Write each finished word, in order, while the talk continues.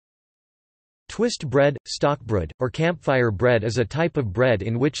Twist bread, stockbread, or campfire bread is a type of bread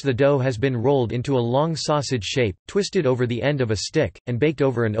in which the dough has been rolled into a long sausage shape, twisted over the end of a stick, and baked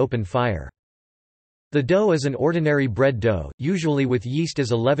over an open fire. The dough is an ordinary bread dough, usually with yeast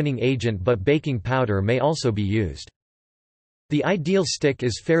as a leavening agent, but baking powder may also be used. The ideal stick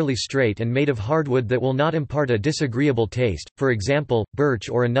is fairly straight and made of hardwood that will not impart a disagreeable taste, for example, birch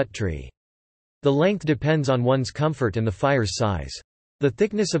or a nut tree. The length depends on one's comfort and the fire's size. The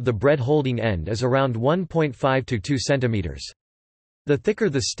thickness of the bread holding end is around 1.5 to 2 cm. The thicker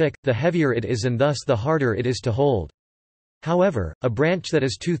the stick, the heavier it is and thus the harder it is to hold. However, a branch that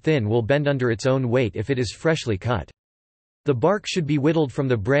is too thin will bend under its own weight if it is freshly cut. The bark should be whittled from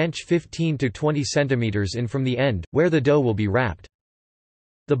the branch 15 to 20 cm in from the end, where the dough will be wrapped.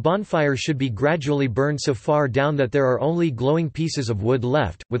 The bonfire should be gradually burned so far down that there are only glowing pieces of wood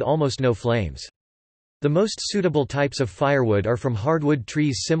left, with almost no flames. The most suitable types of firewood are from hardwood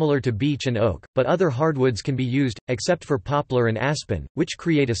trees similar to beech and oak, but other hardwoods can be used, except for poplar and aspen, which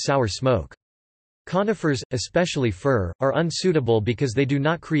create a sour smoke. Conifers, especially fir, are unsuitable because they do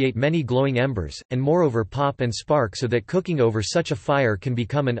not create many glowing embers, and moreover pop and spark so that cooking over such a fire can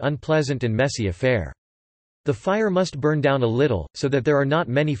become an unpleasant and messy affair. The fire must burn down a little, so that there are not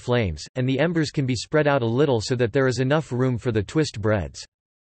many flames, and the embers can be spread out a little so that there is enough room for the twist breads.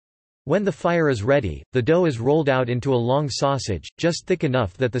 When the fire is ready, the dough is rolled out into a long sausage, just thick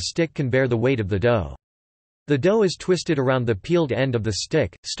enough that the stick can bear the weight of the dough. The dough is twisted around the peeled end of the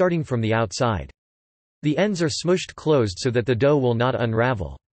stick, starting from the outside. The ends are smushed closed so that the dough will not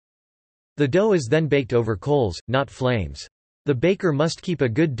unravel. The dough is then baked over coals, not flames. The baker must keep a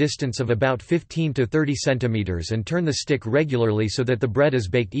good distance of about 15 to 30 centimeters and turn the stick regularly so that the bread is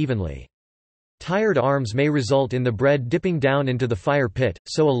baked evenly. Tired arms may result in the bread dipping down into the fire pit,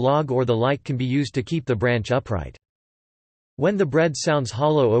 so a log or the like can be used to keep the branch upright. When the bread sounds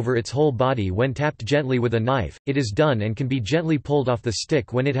hollow over its whole body when tapped gently with a knife, it is done and can be gently pulled off the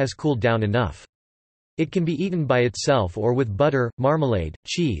stick when it has cooled down enough. It can be eaten by itself or with butter, marmalade,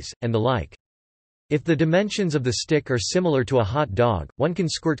 cheese, and the like. If the dimensions of the stick are similar to a hot dog, one can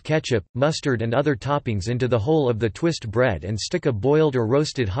squirt ketchup, mustard and other toppings into the hole of the twist bread and stick a boiled or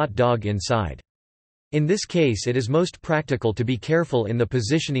roasted hot dog inside. In this case it is most practical to be careful in the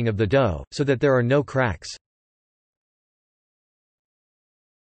positioning of the dough, so that there are no cracks.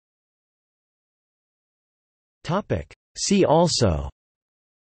 See also: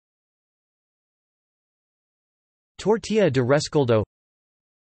 Tortilla de rescoldo,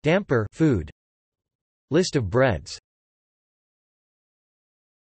 damper food, List of breads.